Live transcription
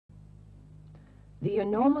The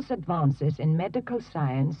enormous advances in medical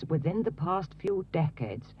science within the past few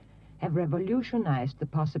decades have revolutionized the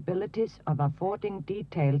possibilities of affording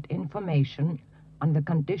detailed information on the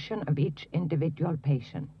condition of each individual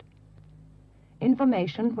patient.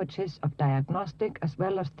 Information which is of diagnostic as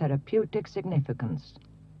well as therapeutic significance.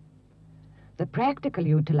 The practical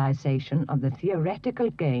utilization of the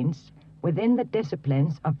theoretical gains within the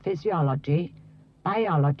disciplines of physiology,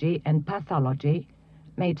 biology, and pathology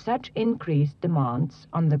made such increased demands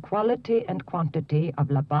on the quality and quantity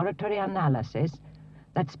of laboratory analysis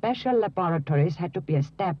that special laboratories had to be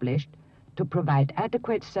established to provide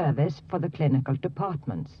adequate service for the clinical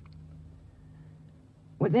departments.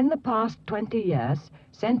 Within the past 20 years,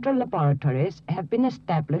 central laboratories have been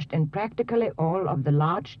established in practically all of the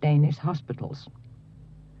large Danish hospitals.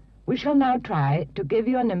 We shall now try to give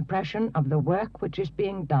you an impression of the work which is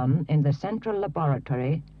being done in the central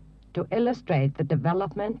laboratory to illustrate the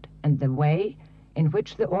development and the way in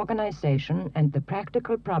which the organization and the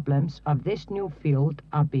practical problems of this new field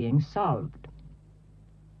are being solved.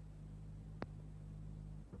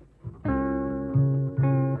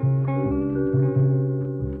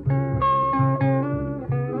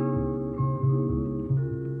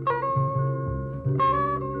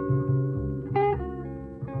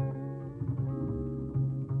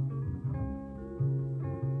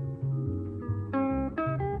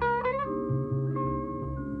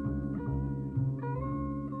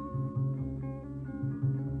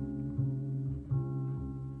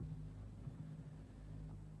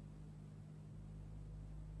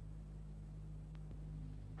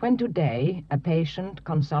 When today a patient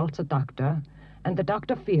consults a doctor and the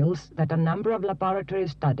doctor feels that a number of laboratory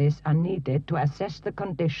studies are needed to assess the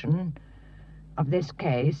condition of this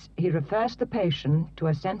case, he refers the patient to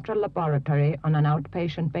a central laboratory on an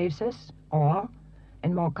outpatient basis, or,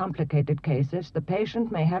 in more complicated cases, the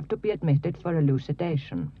patient may have to be admitted for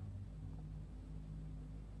elucidation.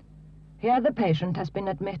 Here the patient has been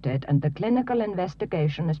admitted and the clinical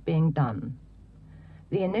investigation is being done.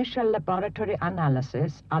 The initial laboratory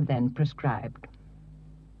analyses are then prescribed.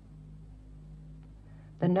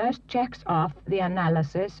 The nurse checks off the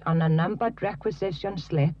analysis on a numbered requisition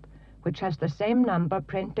slip, which has the same number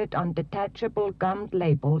printed on detachable gummed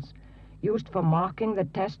labels used for marking the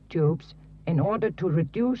test tubes in order to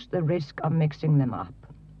reduce the risk of mixing them up.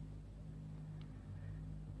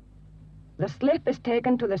 The slip is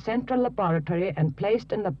taken to the central laboratory and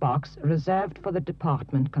placed in the box reserved for the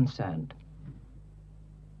department concerned.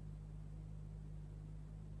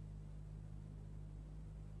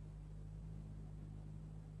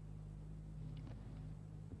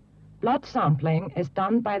 Blood sampling is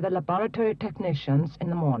done by the laboratory technicians in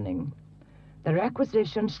the morning. The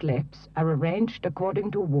requisition slips are arranged according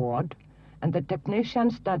to ward, and the technician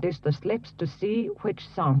studies the slips to see which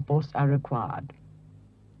samples are required.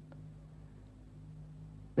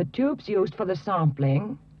 The tubes used for the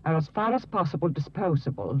sampling are as far as possible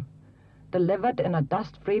disposable, delivered in a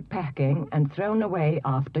dust-free packing and thrown away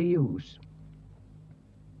after use.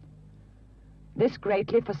 This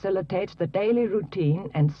greatly facilitates the daily routine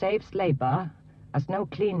and saves labor, as no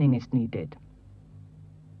cleaning is needed.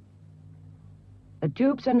 The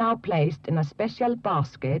tubes are now placed in a special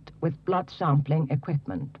basket with blood sampling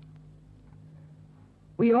equipment.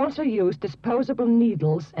 We also use disposable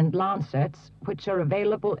needles and lancets, which are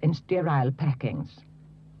available in sterile packings.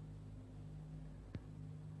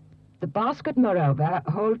 The basket, moreover,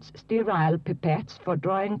 holds sterile pipettes for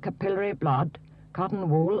drawing capillary blood, cotton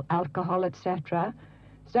wool, alcohol, etc.,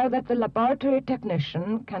 so that the laboratory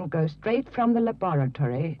technician can go straight from the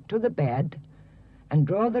laboratory to the bed and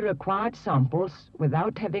draw the required samples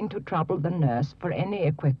without having to trouble the nurse for any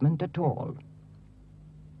equipment at all.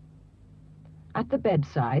 At the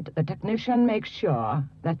bedside, the technician makes sure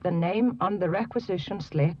that the name on the requisition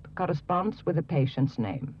slip corresponds with the patient's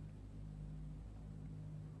name.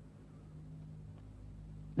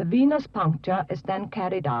 The venous puncture is then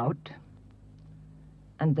carried out,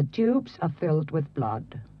 and the tubes are filled with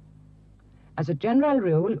blood. As a general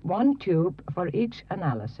rule, one tube for each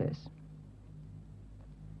analysis.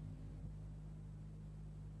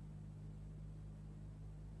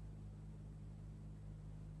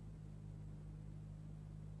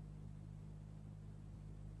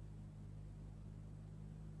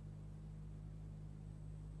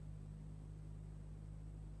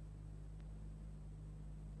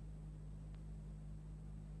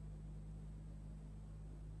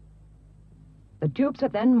 The tubes are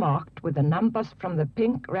then marked with the numbers from the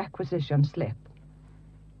pink requisition slip.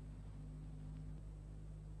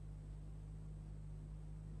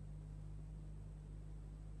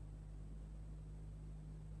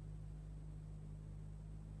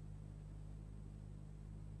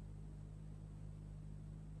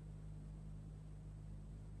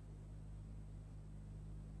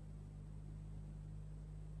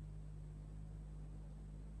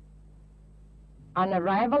 On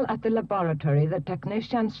arrival at the laboratory, the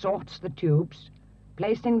technician sorts the tubes,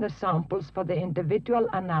 placing the samples for the individual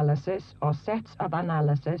analysis or sets of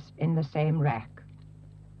analysis in the same rack.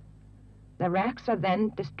 The racks are then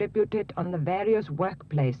distributed on the various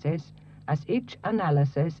workplaces as each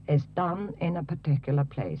analysis is done in a particular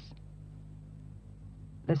place.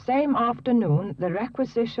 The same afternoon, the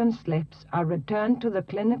requisition slips are returned to the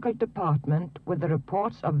clinical department with the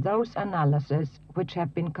reports of those analyses which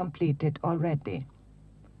have been completed already.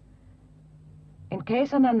 In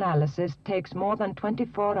case an analysis takes more than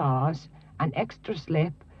 24 hours, an extra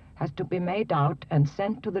slip has to be made out and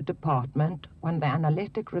sent to the department when the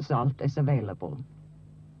analytic result is available.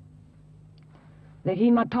 The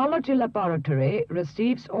hematology laboratory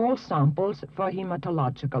receives all samples for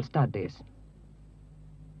hematological studies.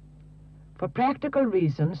 For practical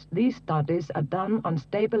reasons, these studies are done on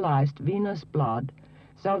stabilized venous blood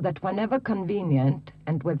so that whenever convenient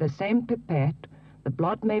and with the same pipette, the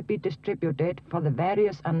blood may be distributed for the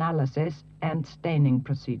various analysis and staining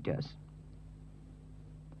procedures.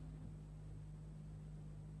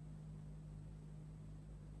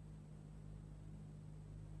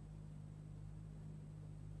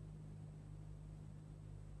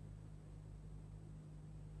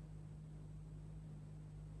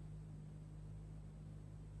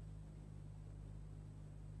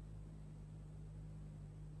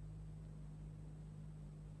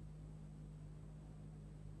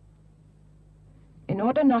 In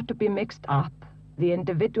order not to be mixed up, the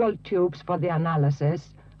individual tubes for the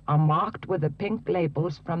analysis are marked with the pink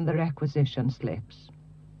labels from the requisition slips.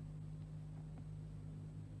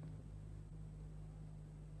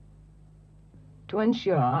 To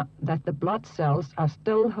ensure that the blood cells are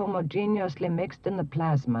still homogeneously mixed in the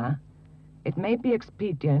plasma, it may be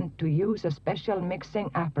expedient to use a special mixing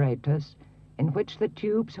apparatus in which the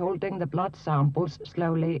tubes holding the blood samples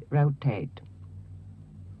slowly rotate.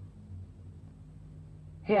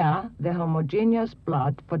 Here, the homogeneous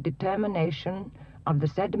blood for determination of the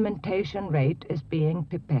sedimentation rate is being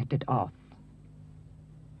pipetted off.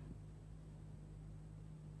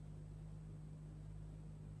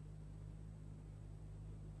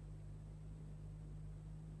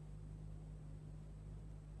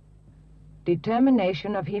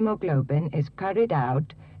 Determination of hemoglobin is carried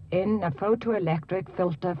out in a photoelectric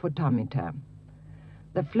filter photometer.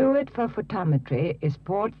 The fluid for photometry is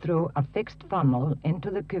poured through a fixed funnel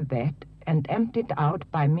into the cuvette and emptied out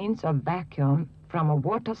by means of vacuum from a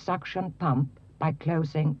water suction pump by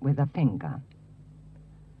closing with a finger.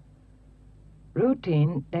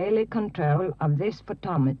 Routine daily control of this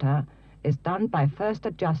photometer is done by first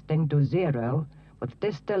adjusting to 0 with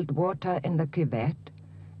distilled water in the cuvette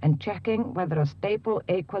and checking whether a stable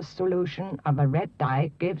aqueous solution of a red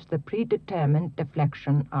dye gives the predetermined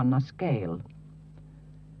deflection on a scale.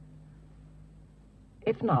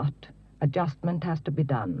 If not, adjustment has to be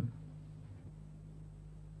done.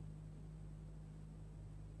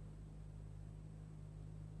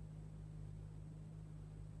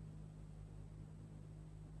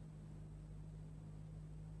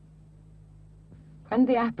 When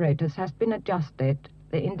the apparatus has been adjusted,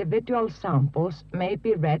 the individual samples may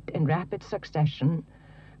be read in rapid succession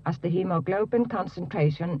as the hemoglobin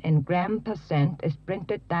concentration in gram% is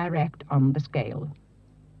printed direct on the scale.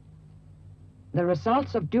 The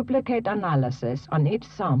results of duplicate analysis on each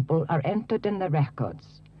sample are entered in the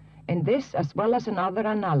records. In this, as well as in other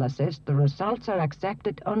analysis, the results are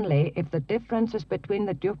accepted only if the differences between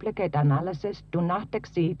the duplicate analysis do not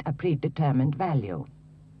exceed a predetermined value.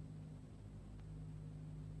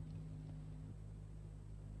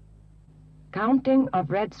 Counting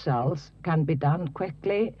of red cells can be done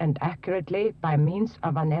quickly and accurately by means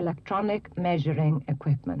of an electronic measuring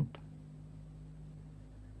equipment.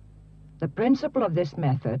 The principle of this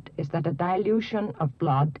method is that a dilution of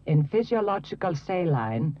blood in physiological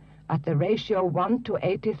saline at the ratio 1 to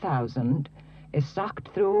 80,000 is sucked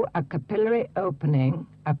through a capillary opening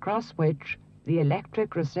across which the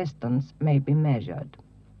electric resistance may be measured.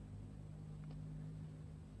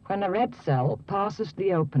 When a red cell passes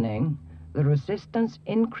the opening, the resistance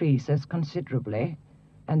increases considerably,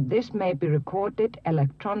 and this may be recorded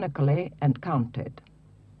electronically and counted.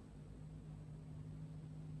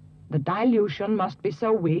 The dilution must be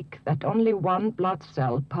so weak that only one blood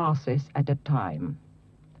cell passes at a time.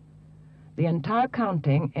 The entire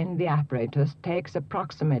counting in the apparatus takes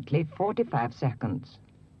approximately 45 seconds.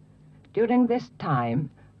 During this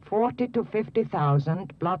time, 40 to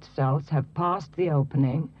 50,000 blood cells have passed the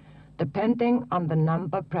opening, depending on the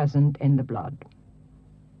number present in the blood.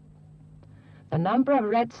 The number of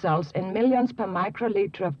red cells in millions per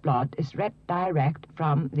microliter of blood is read direct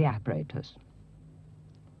from the apparatus.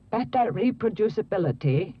 Better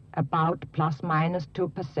reproducibility, about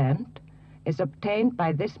 ±2%, is obtained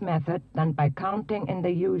by this method than by counting in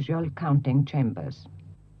the usual counting chambers.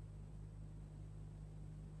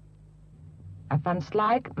 A van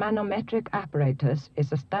Slyke manometric apparatus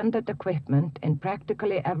is a standard equipment in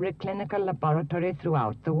practically every clinical laboratory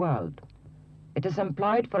throughout the world. It is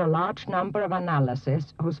employed for a large number of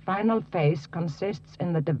analyses whose final phase consists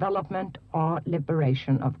in the development or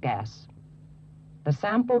liberation of gas. The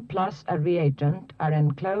sample plus a reagent are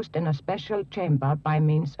enclosed in a special chamber by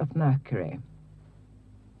means of mercury.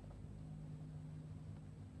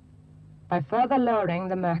 By further lowering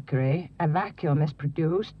the mercury, a vacuum is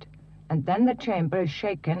produced, and then the chamber is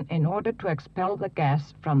shaken in order to expel the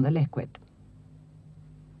gas from the liquid.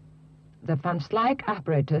 The van Slyke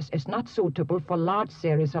apparatus is not suitable for large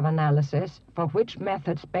series of analysis, for which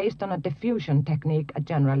methods based on a diffusion technique are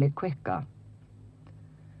generally quicker.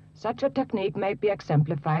 Such a technique may be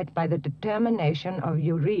exemplified by the determination of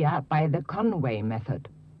urea by the Conway method.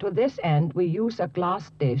 To this end, we use a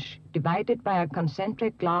glass dish divided by a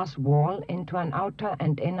concentric glass wall into an outer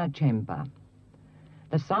and inner chamber.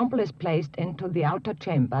 The sample is placed into the outer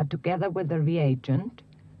chamber together with the reagent,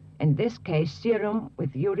 in this case serum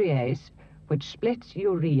with urease, which splits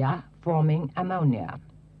urea, forming ammonia.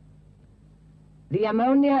 The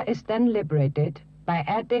ammonia is then liberated by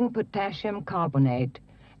adding potassium carbonate,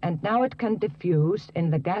 and now it can diffuse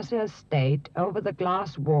in the gaseous state over the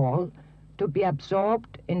glass wall to be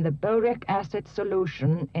absorbed in the boric acid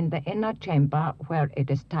solution in the inner chamber where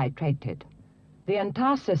it is titrated. The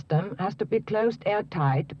entire system has to be closed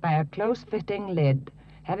airtight by a close-fitting lid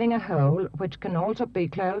having a hole which can also be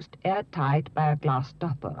closed airtight by a glass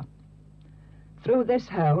stopper. Through this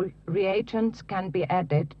hole, reagents can be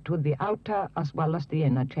added to the outer as well as the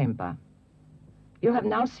inner chamber. You have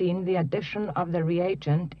now seen the addition of the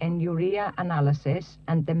reagent in urea analysis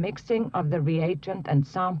and the mixing of the reagent and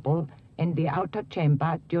sample in the outer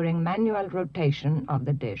chamber during manual rotation of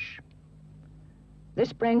the dish.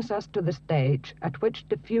 This brings us to the stage at which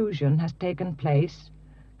diffusion has taken place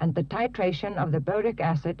and the titration of the boric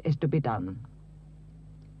acid is to be done.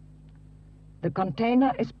 The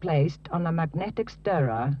container is placed on a magnetic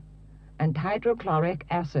stirrer and hydrochloric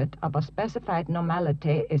acid of a specified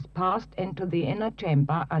normality is passed into the inner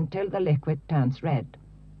chamber until the liquid turns red.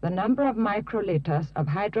 The number of microliters of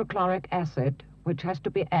hydrochloric acid which has to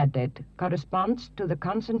be added corresponds to the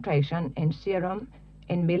concentration in serum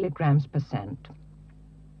in milligrams percent.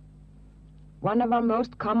 One of our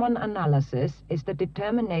most common analyses is the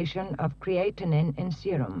determination of creatinine in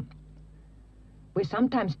serum. We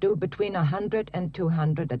sometimes do between 100 and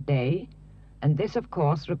 200 a day, and this, of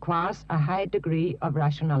course, requires a high degree of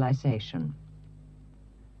rationalization.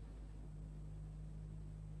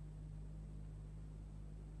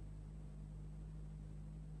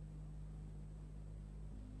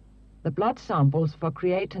 The blood samples for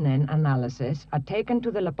creatinine analysis are taken to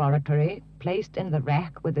the laboratory, placed in the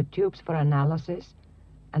rack with the tubes for analysis,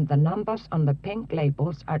 and the numbers on the pink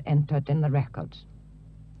labels are entered in the records.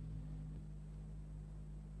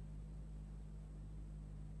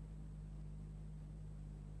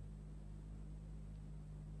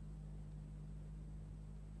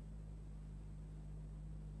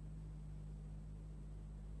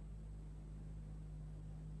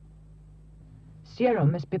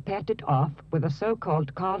 Serum is pipetted off with a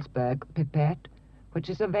so-called Carlsberg pipette,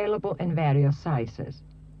 which is available in various sizes.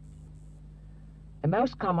 The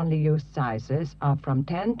most commonly used sizes are from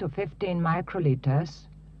 10 to 15 microliters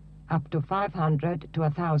up to 500 to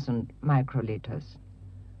 1,000 microliters.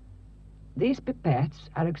 These pipettes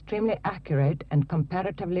are extremely accurate and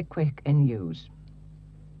comparatively quick in use.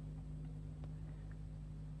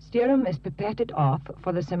 Serum is pipetted off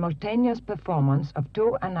for the simultaneous performance of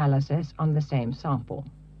two analyses on the same sample.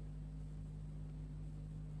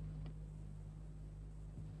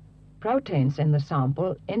 Proteins in the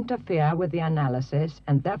sample interfere with the analysis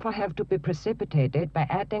and therefore have to be precipitated by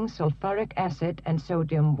adding sulfuric acid and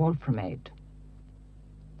sodium wolframate.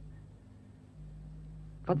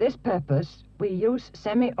 For this purpose, we use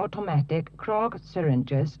semi-automatic Krog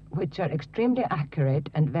syringes, which are extremely accurate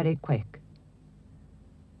and very quick.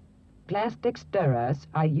 Plastic stirrers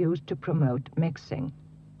are used to promote mixing.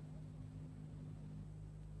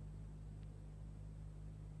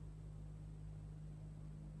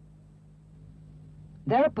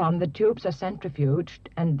 Thereupon the tubes are centrifuged,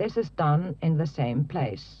 and this is done in the same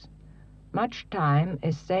place. Much time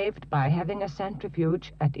is saved by having a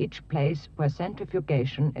centrifuge at each place where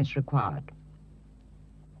centrifugation is required.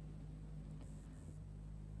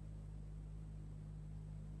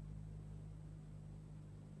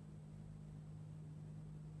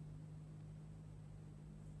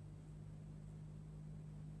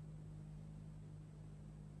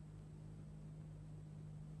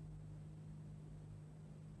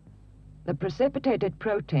 The precipitated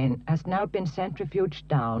protein has now been centrifuged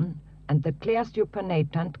down, and the clear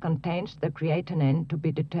supernatant contains the creatinine to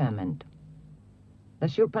be determined. The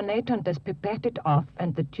supernatant is pipetted off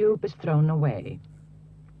and the tube is thrown away.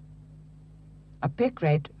 A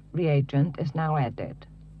picrate reagent is now added.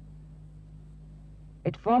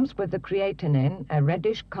 It forms with the creatinine a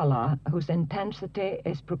reddish color whose intensity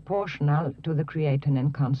is proportional to the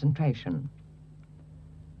creatinine concentration.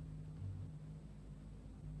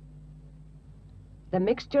 The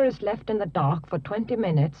mixture is left in the dark for 20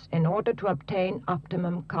 minutes in order to obtain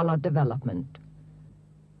optimum color development.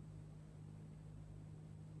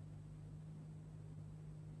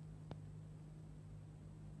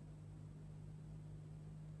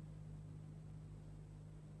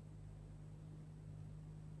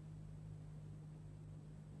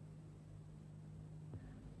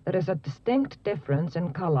 There is a distinct difference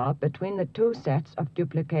in color between the two sets of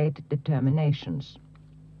duplicate determinations.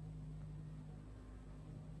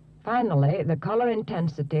 Finally, the color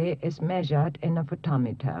intensity is measured in a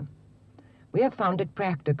photometer. We have found it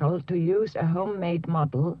practical to use a homemade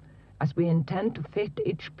model, as we intend to fit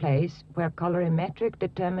each place where colorimetric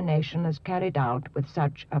determination is carried out with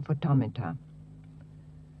such a photometer.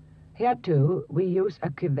 Here too, we use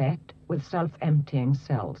a cuvette with self-emptying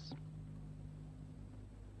cells.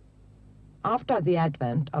 After the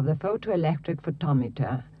advent of the photoelectric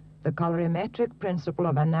photometer, the colorimetric principle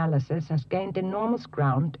of analysis has gained enormous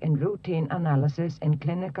ground in routine analysis in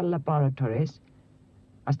clinical laboratories,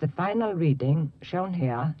 as the final reading, shown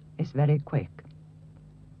here, is very quick.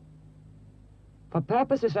 For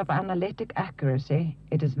purposes of analytic accuracy,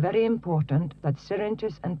 it is very important that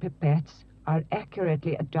syringes and pipettes are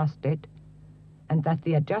accurately adjusted and that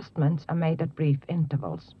the adjustments are made at brief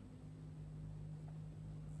intervals.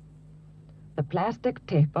 The plastic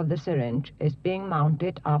tip of the syringe is being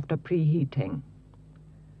mounted after preheating.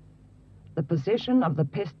 The position of the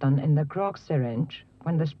piston in the cork syringe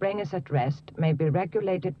when the spring is at rest may be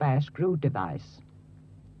regulated by a screw device.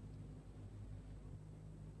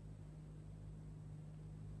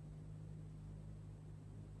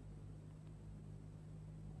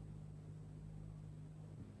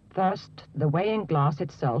 First, the weighing glass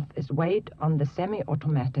itself is weighed on the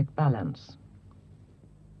semi-automatic balance.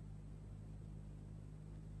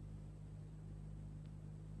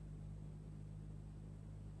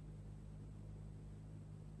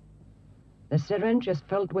 The syringe is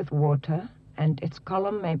filled with water, and its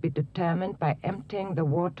column may be determined by emptying the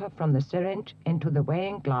water from the syringe into the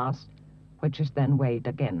weighing glass, which is then weighed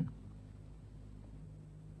again.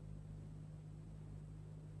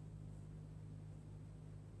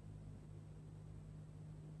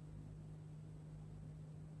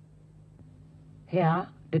 Here,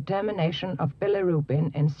 determination of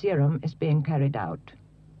bilirubin in serum is being carried out.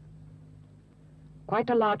 Quite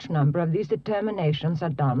a large number of these determinations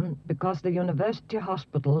are done because the university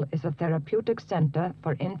hospital is a therapeutic center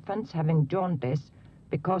for infants having jaundice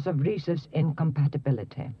because of rhesus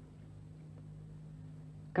incompatibility.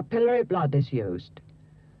 Capillary blood is used.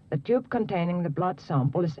 The tube containing the blood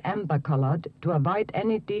sample is amber-colored to avoid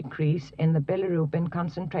any decrease in the bilirubin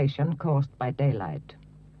concentration caused by daylight.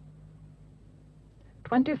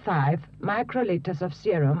 25 microliters of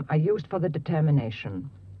serum are used for the determination.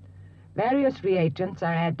 Various reagents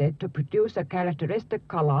are added to produce a characteristic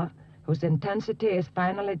color whose intensity is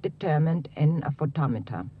finally determined in a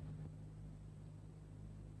photometer.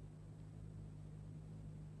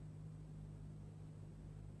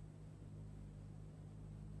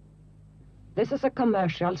 This is a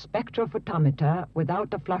commercial spectrophotometer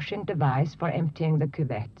without a flushing device for emptying the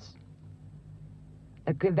cuvettes.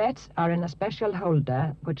 The cuvettes are in a special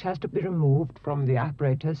holder which has to be removed from the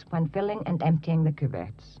apparatus when filling and emptying the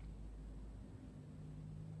cuvettes.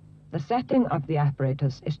 The setting of the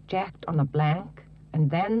apparatus is checked on a blank, and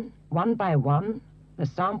then, one by one, the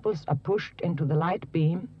samples are pushed into the light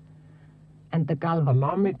beam, and the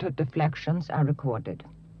galvanometer deflections are recorded.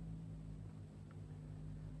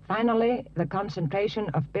 Finally, the concentration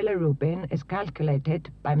of bilirubin is calculated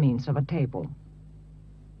by means of a table.